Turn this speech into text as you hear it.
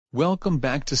Welcome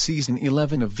back to Season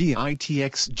 11 of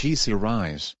VITXG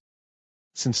series.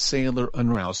 Since Sailor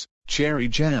Unrouse, Cherry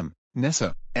Jam,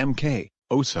 Nessa, MK,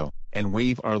 Oso, and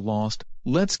Wave are lost,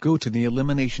 let's go to the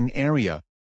elimination area.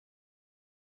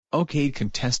 Okay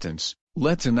contestants,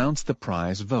 let's announce the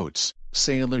prize votes.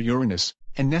 Sailor Uranus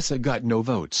and Nessa got no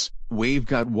votes, Wave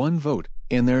got 1 vote,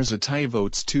 and there's a tie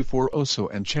votes 2 for Oso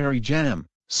and Cherry Jam,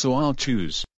 so I'll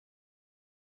choose.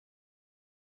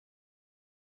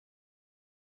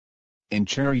 And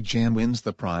Cherry Jam wins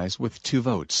the prize with 2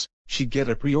 votes. She get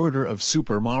a pre-order of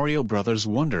Super Mario Bros.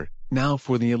 Wonder. Now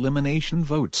for the elimination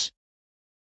votes.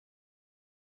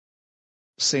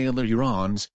 Sailor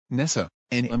Uranus, Nessa,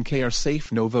 and MK are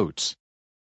safe, no votes.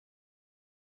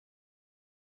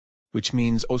 Which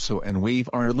means Oso and Wave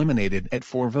are eliminated at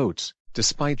 4 votes,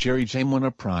 despite Cherry Jam won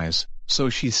a prize, so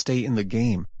she stay in the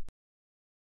game.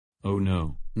 Oh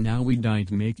no, now we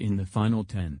died make in the final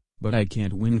 10, but I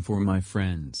can't win for my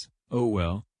friends. Oh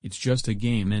well, it's just a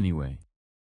game anyway.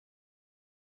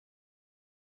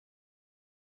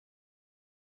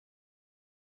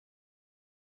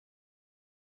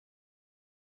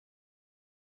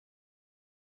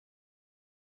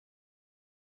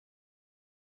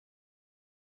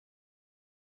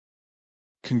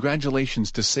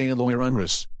 Congratulations to Sailor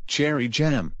Uranus, Cherry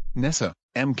Jam, Nessa,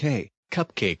 MK,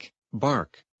 Cupcake,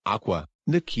 Bark, Aqua,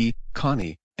 Nikki,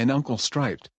 Connie, and Uncle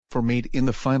Striped, for made in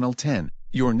the final 10.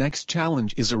 Your next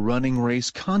challenge is a running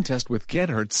race contest with Get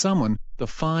Hurt Someone. The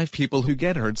 5 people who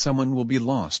get hurt someone will be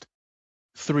lost.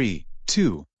 3,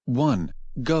 2, 1,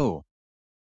 go.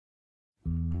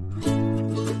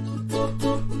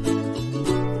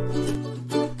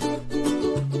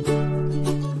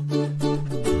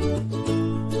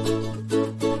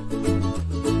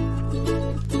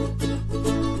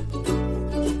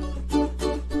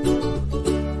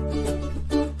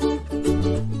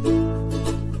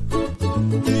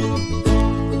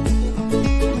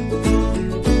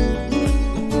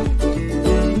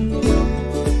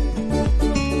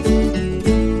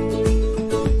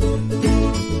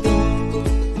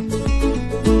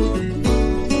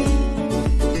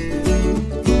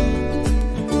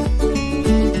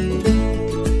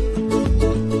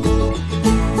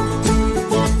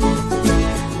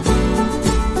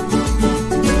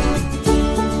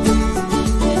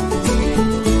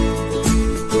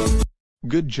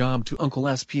 Good job to Uncle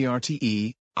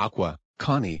Sprte, Aqua,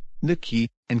 Connie, Nikki,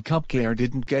 and Cupcake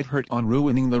didn't get hurt on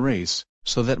ruining the race,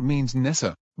 so that means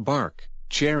Nessa, Bark,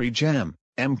 Cherry Jam,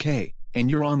 MK, and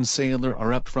Uranus Sailor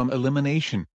are up from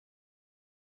elimination.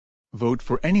 Vote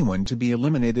for anyone to be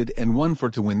eliminated and 1 for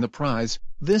to win the prize.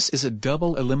 This is a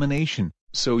double elimination,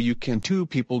 so you can 2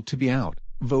 people to be out.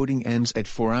 Voting ends at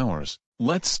 4 hours.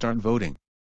 Let's start voting.